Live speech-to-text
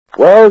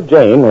Well,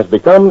 Jane has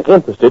become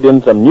interested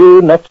in some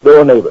new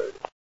next-door neighbors.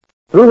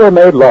 Through her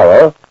maid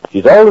Laura,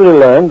 she's already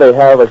learned they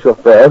have a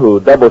chauffeur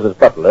who doubles as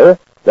butler.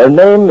 Their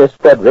name is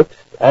Fredericks,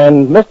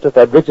 and Mr.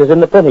 Fredericks is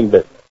in the printing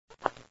business.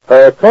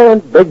 Her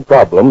current big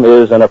problem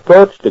is an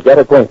approach to get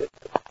acquainted.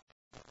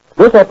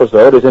 This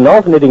episode is in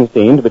alternating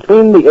scenes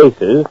between the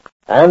Aces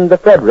and the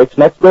Fredericks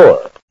next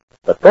door.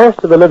 But first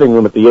to the living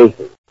room at the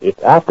Aces.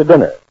 It's after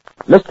dinner.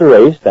 Mr.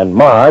 Ace and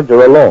Marge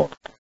are alone.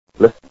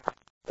 Listen.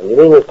 You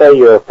mean to say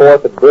your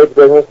fourth at bridge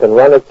business can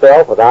run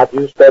itself without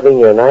you spending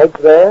your nights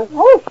there?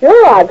 Oh,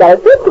 sure, I've got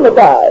a system of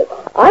ours.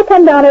 I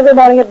come down every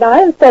morning at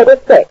 9 and stay till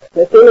 6.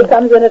 Miss Seeley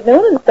comes in at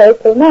noon and stays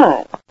till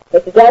 9.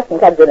 Mr. Jackson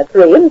comes in at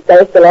 3 and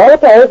stays till all the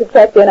players have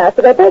checked in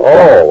after their bedtime.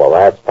 Oh, well,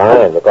 that's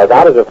fine, because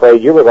I was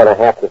afraid you were going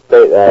to have to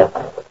stay there.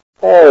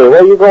 Hey,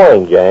 where are you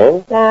going,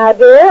 Jane? Now,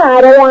 dear, I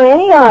don't want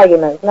any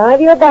arguments. None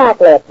of your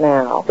backlip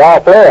now.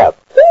 Backlip?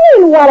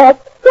 Gee, what a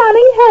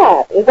stunning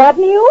hat. Is that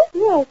new?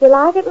 Yes, you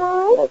like it,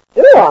 Mom? Well,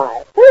 do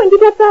I? When did you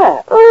get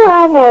that? Oh,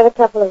 I've had it a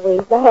couple of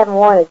weeks. I haven't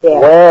worn it yet.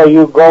 Where are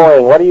you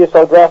going? What are you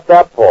so dressed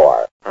up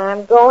for?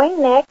 I'm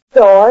going next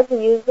door to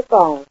use the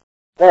phone.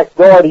 Next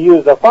door to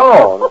use the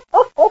phone?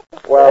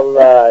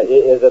 Well,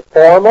 is it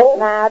formal?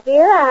 Now,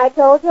 dear, I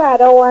told you I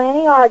don't want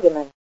any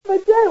arguments.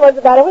 But, Jane, what's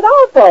the matter with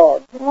our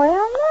phone?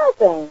 Well,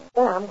 nothing.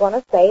 But I'm going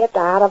to say it's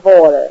out of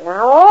order.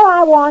 Now, all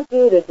I want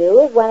you to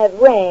do is when it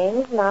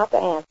rings, not to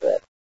answer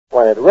it.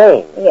 When it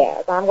rings?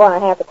 Yes, I'm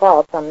going to have to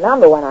call some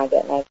number when I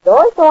get next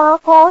door, so I'll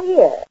call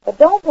here. But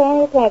don't pay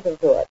any attention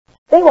to it.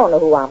 They won't know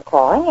who I'm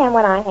calling, and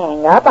when I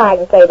hang up, I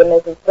can say to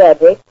Mrs.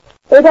 Fredericks,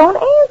 they don't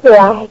answer.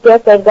 I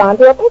guess they've gone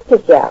to a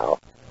picture show.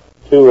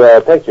 To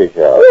a picture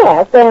show?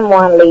 Yes, then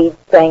one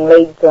thing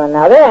leads to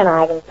another, and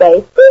I can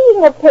say,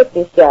 speaking of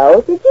picture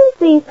shows, did you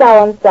see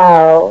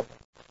so-and-so?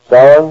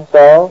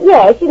 So-and-so?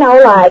 Yes, you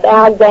know, like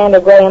Alexander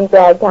Graham's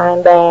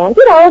ragtime band.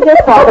 You know,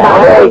 just talk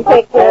about those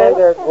pictures.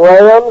 Alexander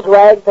Graham's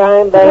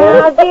ragtime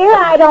band? Now, dear,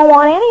 I don't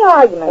want any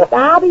arguments.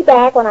 I'll be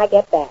back when I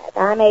get back.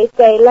 I may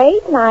stay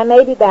late, and I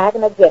may be back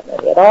in a jiffy.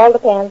 It all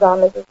depends on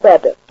Mrs.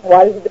 Fredericks.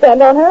 Why does it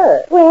depend on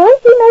her? Well,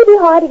 she may be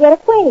hard to get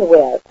acquainted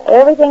with.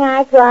 Everything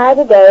I tried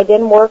today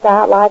didn't work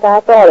out like I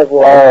thought it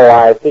would. Oh,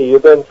 I see.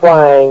 You've been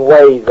trying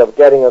ways of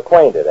getting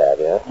acquainted, have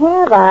you?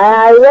 Have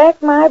I? I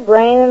wrecked my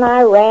brain and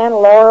I ran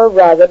Laura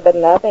rugged, but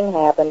nothing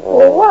happened.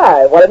 Well,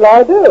 why? What did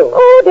Laura do?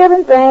 Oh,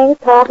 different things,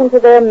 talking to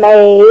their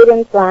maid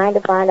and trying to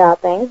find out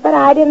things, but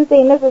I didn't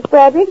see Mrs.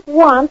 Fredericks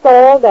once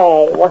all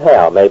day.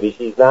 Well, maybe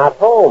she's not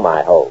home,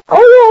 I hope.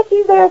 Oh, yes,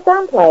 she's there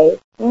someplace.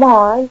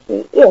 Marge, she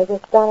is a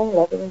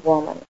stunning-looking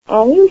woman,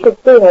 and you should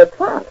see her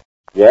trunk.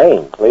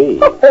 Jane, please.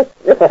 Oh,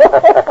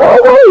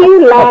 what are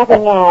you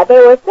laughing at?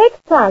 There were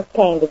 6 trunks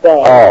came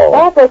today. Oh.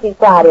 That's what she's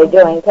probably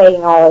doing,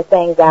 taking all her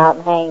things out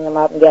and hanging them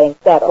up and getting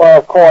settled. Well,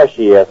 of course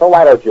she is. So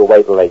why don't you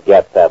wait till they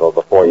get settled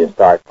before you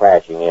start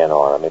crashing in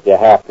on them, if you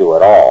have to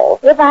at all?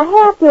 If I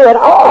have to at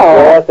all?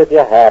 Yes, if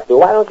you have to.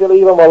 Why don't you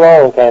leave them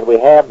alone? Can't we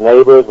have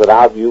neighbors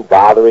without you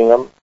bothering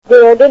them?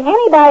 Dear, did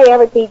anybody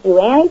ever teach you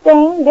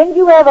anything? Didn't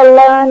you ever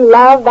learn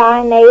love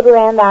thy neighbor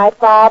and thy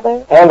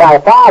father? And thy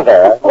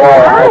father?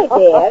 Well, I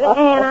did,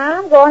 and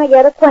I'm going to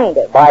get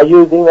acquainted. By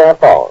using their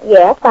phone?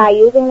 Yes, by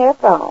using their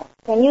phone.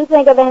 Can you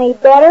think of any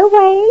better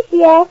way?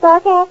 She asked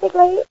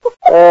sarcastically.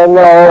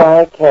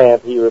 No, I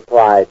can't, he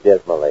replied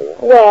dismally.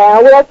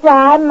 Well, we'll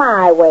try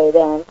my way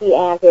then, she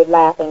answered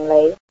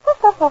laughingly.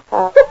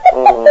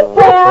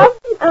 Well,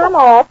 I'm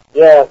off.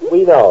 Yes,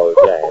 we know,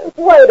 Jane.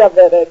 Wait a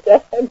minute,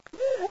 Jane.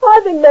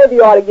 I think maybe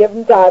you ought to give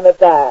them time at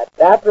that.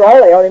 After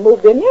all, they only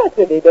moved in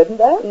yesterday, didn't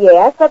they?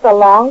 Yes, but the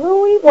longer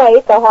we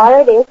wait, the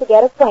harder it is to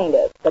get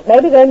acquainted. But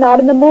maybe they're not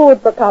in the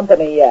mood for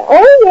company yet.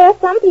 Oh, yes,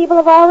 some people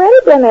have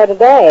already been there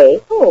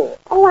today. Who?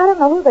 Oh, I don't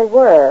know who they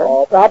were.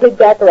 Oh, probably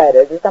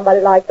decorators or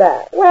somebody like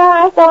that.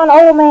 Well, I saw an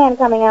old man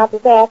coming out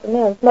this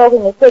afternoon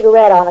smoking a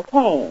cigarette on a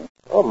cane.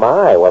 Oh,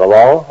 my, what a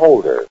long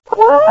holder.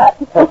 What?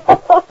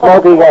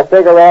 Smoking a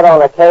cigarette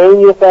on a cane,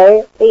 you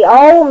say? The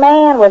old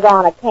man was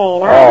on a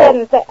cane. I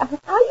didn't say...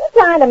 Are you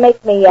trying to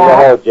mix me up?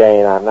 No,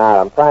 Jane, I'm not.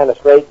 I'm trying to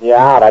straighten you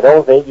out. I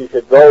don't think you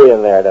should go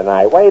in there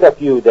tonight. Wait a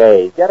few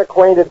days. Get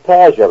acquainted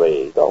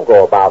casually. Don't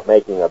go about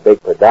making a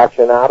big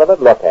production out of it.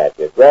 Look at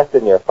you, dressed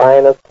in your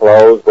finest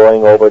clothes,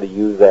 going over to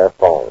use their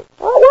phone.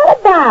 Well, what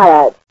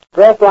about it?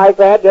 Dressed like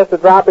that just to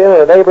drop in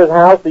at a neighbor's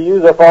house to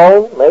use a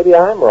phone? Maybe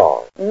I'm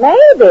wrong.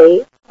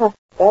 Maybe.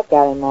 That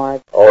got him,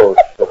 Marge. Oh,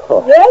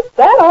 sure. Yes,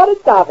 that ought to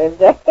stop him,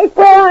 Jane.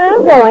 Well,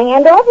 I'm going,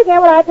 and don't forget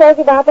what I told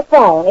you about the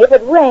phone. If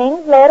it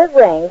rings, let it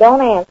ring.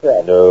 Don't answer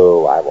it.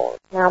 No, I won't.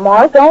 Now,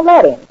 Marge, don't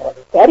let him. Well,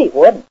 he said he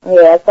wouldn't.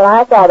 Yes, but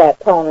I saw that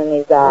tone in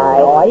his eye.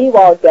 No, he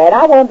won't, Jane.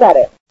 I won't let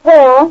him.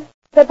 Well,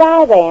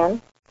 goodbye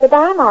then.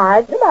 Goodbye,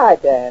 Marge. Goodbye,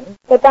 Jane.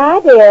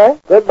 Goodbye, dear.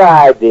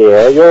 Goodbye,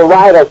 dear. You'll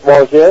write us,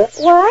 won't you?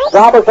 What?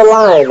 Drop us a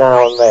line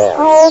now and then.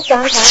 Oh,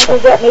 sometimes you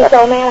get me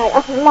so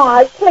mad.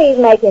 Marge, please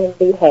make him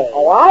behave.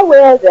 Oh, I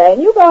will, Jane.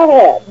 You go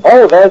ahead.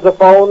 Oh, there's the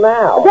phone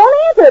now. Don't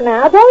answer it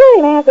now. Don't let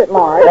him answer it,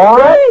 Marge.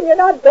 What? Jane, you're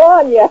not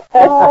gone yet.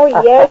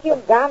 Oh, yes,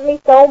 you've got me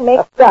so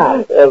mixed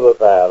up. Isn't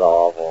that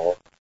awful?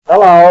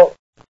 Hello.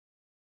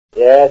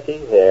 Yeah,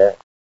 she's here.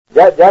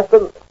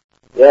 Justin?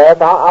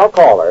 Yes, I'll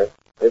call her.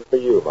 It's for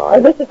you,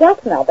 Mark. Mr.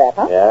 Jackson, I'll bet,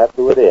 huh? Yeah, that's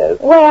who it is.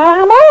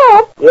 Well, I'm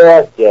off.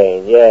 Yes,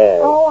 Jane, yes.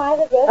 Oh, I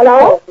was just...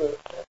 Hello?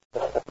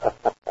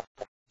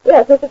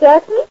 Yes, Mr.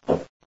 Jackson?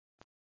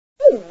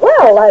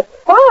 Well, that's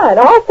fine.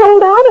 All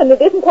sold out, and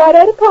it isn't quite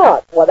 8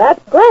 o'clock. Well,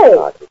 that's great.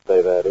 I should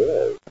say that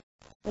is.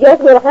 Yes,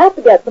 we'll have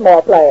to get some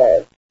more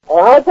players.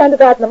 Or I'll attend to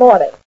that in the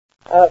morning.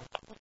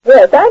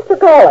 Yes, thanks for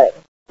calling.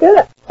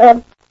 Good.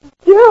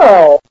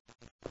 Joe.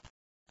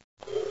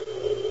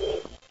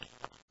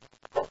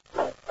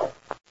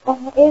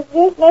 Is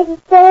this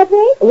Mrs.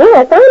 Frederick?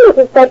 Yes, I'm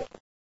Mrs. Frederick.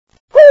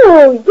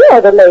 Oh,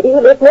 you're the lady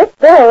who lives next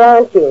door,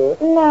 aren't you?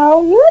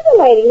 No, you're the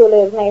lady who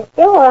lives next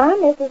door. I'm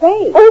Mrs.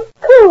 H.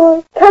 Of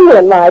course. Come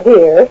in, my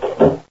dear.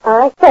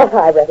 I thought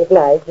I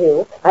recognized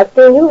you. I've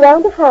seen you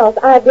around the house.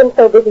 I've been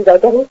so busy, though,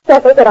 getting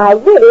supper that I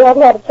really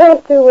haven't had a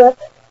chance to,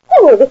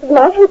 Oh, this is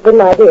my husband,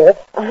 my dear.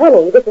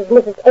 Honey, this is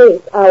Mrs.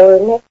 Ace, our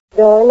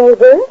next-door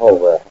neighbor.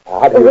 Oh,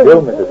 how do you do,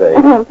 Mrs. A?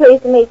 I'm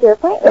pleased to meet your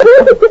acquaintance.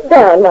 Sit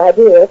down, my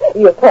dear.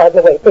 You're pardon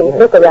the way things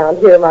look around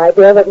here, my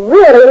dear, but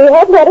really we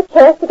haven't had a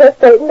chance to get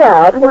straightened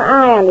out. Well,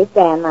 I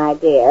understand, my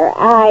dear.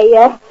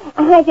 I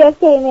just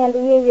came in to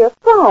use your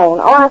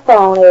phone. Our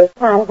phone is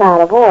kind of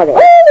out of order.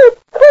 Oh, of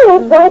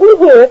course, right in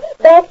here.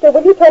 Baxter,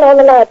 will you turn on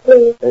the light,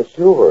 please?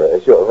 Sure.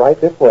 Right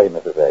this way,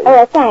 Mrs.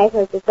 A. Thanks,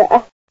 Mr.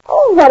 Fred.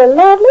 Oh, what a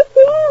lovely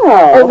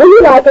piano. Oh, will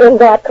you like it in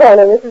that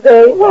corner, Mrs.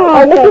 A?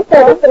 Well, Mrs.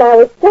 Ferris and I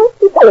was just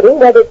debating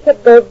whether it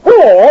should go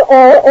there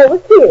or over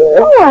here.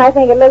 Oh, I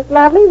think it looks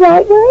lovely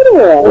right where it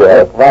is.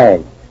 Well,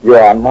 thanks.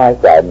 You're on my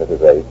side,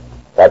 Mrs. A.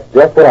 That's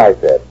just what I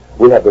said.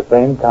 We have the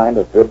same kind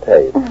of good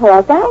taste.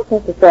 Well, thanks,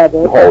 Mr.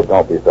 Frederick. Oh,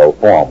 don't be so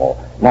formal.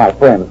 My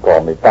friends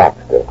call me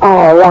Baxter.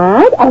 All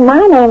right, and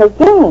my name is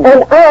Jane.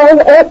 And I'm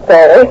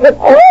Ethel.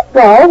 Ethel?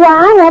 Why,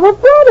 I have a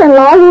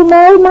brother-in-law who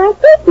married my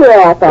sister,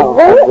 Ethel.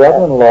 A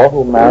brother-in-law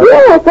who married...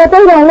 Yes, but they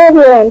don't live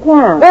here in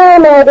town. Well,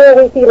 my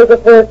dear, we feel as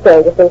if we're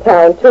strangers in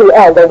town, too,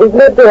 although we've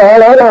lived here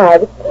all our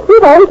lives.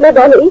 We've always lived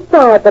on the east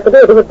side, but the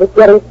neighborhood was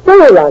getting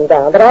so run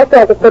down that I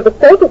felt that for the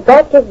sake of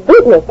Baxter's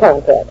business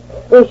contest,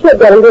 we should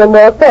get into a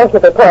more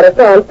fashionable part of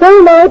town.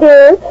 So, my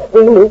dear,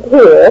 we moved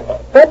here,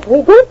 but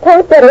we just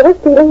can't get over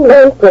feeling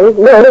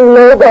lonesome, knowing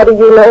nobody,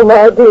 you know,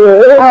 my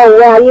dear. Oh,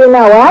 well, you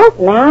know us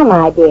now,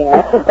 my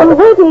dear.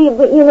 Wait till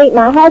you meet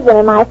my husband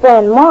and my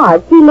friend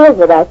Marge. She lives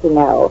with us, you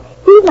know.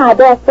 She's my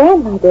best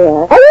friend, my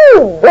dear.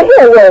 Oh,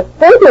 well,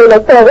 certainly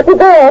look forward to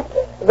that.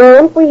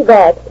 Then free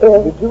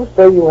Baxter. Did you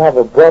say you have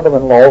a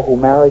brother-in-law who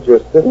married your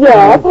sister?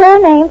 Yes, her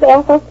name's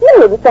Ethel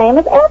Sue, the same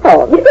as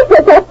Ethel.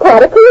 That's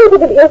quite a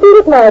coincidence, isn't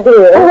it, my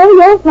dear? Oh,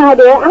 yes, my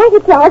dear. I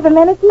could tell the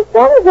minute you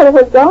said it that it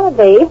was going to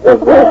be.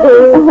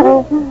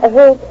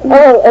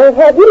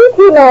 Have you lived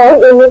here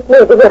long in this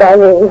neighborhood, I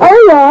mean?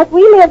 Oh, yes,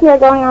 we live here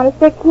going on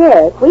 6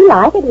 years. We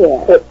like it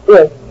here. It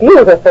is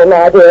beautiful,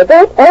 my dear,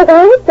 but as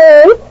I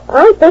say,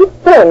 I think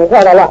friends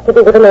had a lot to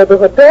do with the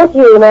neighborhood, don't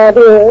you, my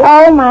dear?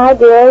 Oh, my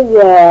dear,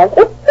 yes.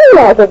 It's too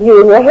nice of you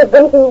and your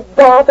husband to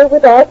bother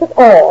with us at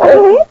all.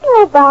 It's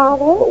no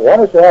bother. Well, why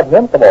don't you have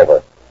him come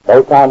over?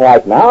 No time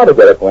like now to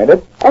get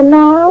acquainted. And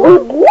now?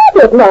 We'd love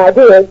it, my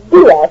dear.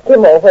 Do ask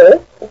him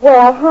over.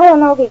 Well, I don't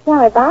know if he'd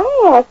come if I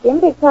asked him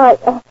because...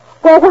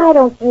 well, why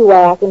don't you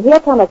ask him? He'll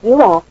come if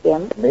you ask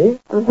him. Me?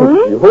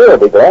 Mm-hmm. You will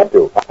be glad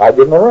to. I'll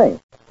give him a ring.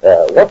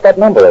 What's that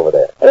number over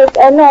there? It's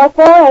no,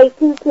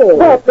 4822.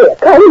 That's it.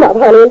 Call him up,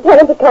 honey, and tell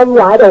him to come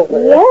right over.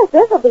 Yes,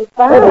 this'll be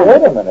fine. Oh,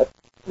 wait a minute.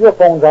 Your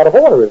phone's out of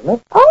order, isn't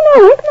it? Oh,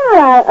 no, it's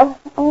not.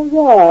 Oh,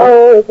 yes.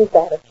 Oh, isn't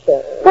that a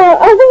shame? Well,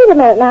 wait a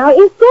minute now.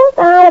 It's just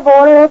out of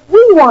order if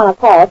we want to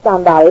call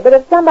somebody, but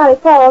if somebody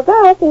calls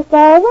us, it's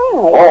all right.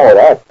 Oh,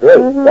 that's great.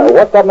 Mm-hmm.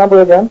 What's that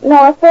number again?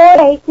 No,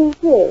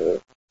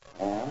 4822.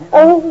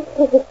 Oh,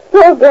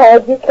 so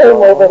glad you came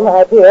over,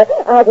 my dear.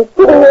 I was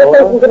sitting there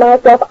thinking to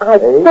myself,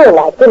 I'd so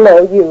like to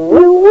know you.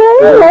 You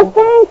will? Well,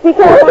 thanks,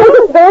 because It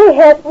was very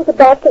helpful to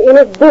Baxter in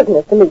his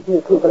business to meet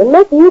new people and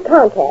make new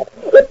contacts.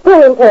 It's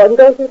very important,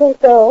 don't you think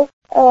so?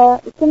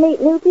 to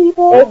meet new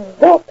people?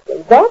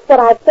 Exactly. That's what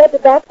I've said to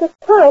Baxter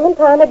time and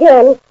time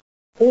again.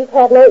 He's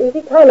had no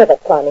easy time of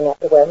it climbing up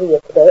to where he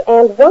is today,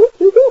 and once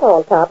you get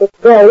on top, it's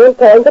very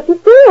important that you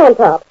stay on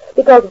top,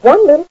 because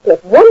one little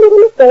slip, one little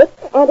mistake,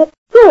 and it's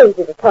so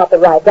easy to topple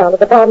right down to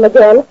the bottom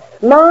again.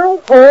 My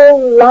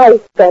whole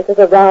life centers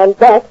around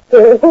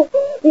Baxter.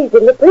 He's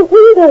in the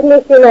printing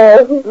business, you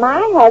know.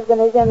 My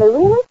husband is in the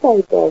real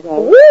estate business.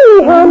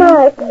 Really, how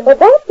nice. Well,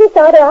 Baxter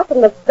started out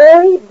from the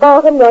very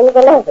bottom rung of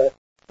the ladder.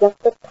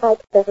 Just a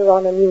typesetter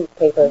on a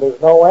newspaper. There's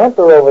no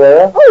answer over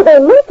there. Oh, they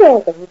must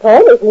answer, he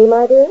told, isn't he,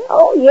 my dear?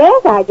 Oh,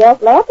 yes, I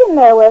just left him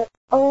there with...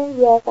 Oh,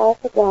 yes, I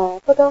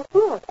forgot. Forgot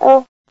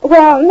what?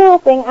 Well,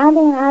 nothing.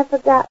 I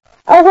forgot.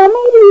 Oh, well,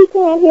 maybe he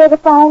can't hear the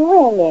phone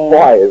ringing.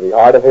 Why, is he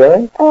hard of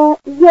hearing?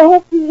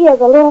 Yes, he is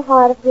a little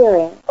hard of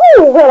hearing.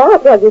 Oh, well, I'll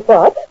tell you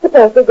what.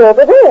 Suppose we go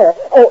over there.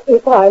 Oh,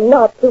 if I'm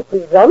not too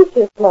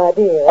presumptuous, my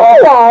dear.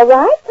 Oh, all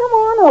right. Come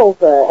on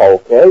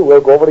over. Okay,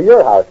 we'll go over to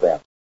your house then.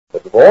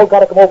 But you've all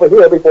got to come over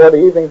here before the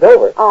evening's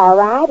over. All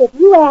right. If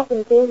you ask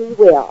him to, he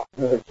will.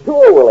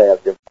 Sure, we'll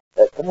ask him.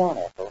 Come on,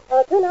 Ethel.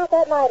 Turn out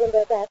that light in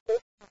there, Baxter.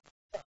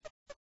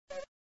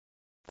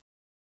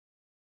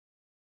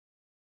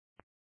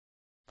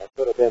 That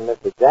could have been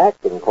Mr.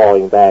 Jackson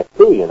calling back,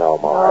 too, you know,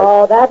 Marge.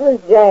 Oh, that was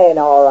Jane,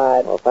 all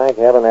right. Well, thank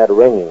heaven that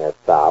ringing has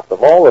stopped.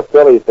 Of all the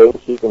silly things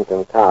she can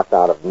concoct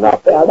out of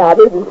nothing. Well, now,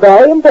 this is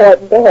very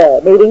important to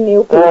her, meeting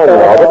new people. I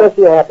know, but does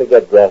she have to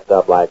get dressed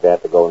up like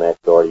that to go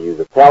next door to use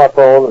a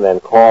telephone and then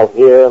call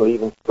here and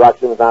leave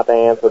instructions not to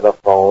answer the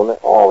phone?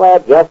 All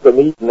that just to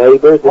meet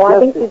neighbors? Oh, I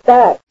think she's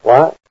back.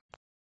 What?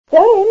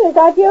 Jane, is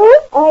that you?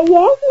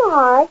 Yes,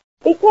 Marge.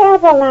 Be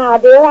careful now,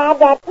 dear. I've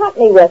got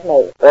company with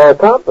me.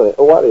 Company?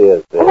 What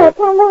is this?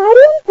 Come right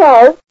in,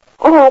 folks.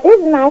 This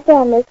is my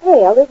son, Miss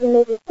Hale. This is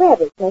Mrs.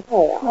 Fredericks, Miss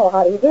Hale. Oh,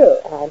 how do you do?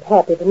 I'm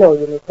happy to know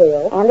you, Miss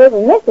Hale. And this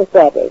is Mrs.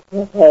 Fredericks,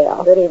 Miss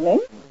Hale. Good evening.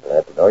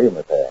 Glad to know you,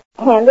 Miss Hale.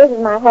 And this is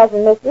my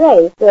husband, Miss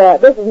Race.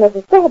 This is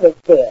Mrs.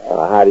 Fredericks, dear.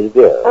 How do you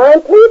do?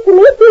 I'm pleased to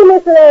meet you,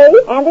 Miss Ray.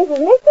 And this is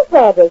Mr.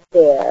 Fredericks,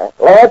 dear.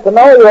 Glad to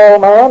know you, old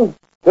man.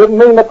 Didn't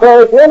mean to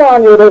close in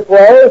on you this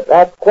way.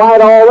 That's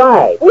quite all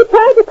right. We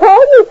tried to call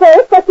you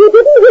first, but you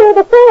didn't hear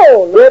the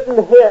phone.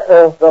 Didn't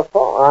hear the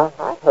phone?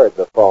 I heard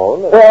the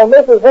phone. Well,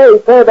 Mrs.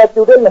 Hayes said that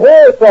you didn't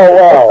hear so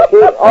well.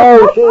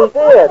 She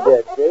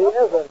did she?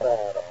 Isn't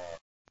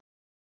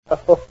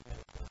that?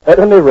 At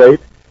any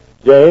rate,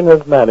 Jane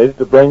has managed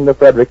to bring the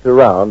Fredericks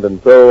around,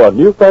 and so a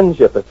new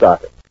friendship has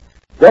started.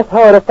 Just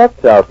how it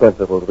affects our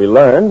principals we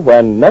learn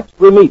when next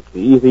we meet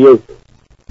the Easy Aces.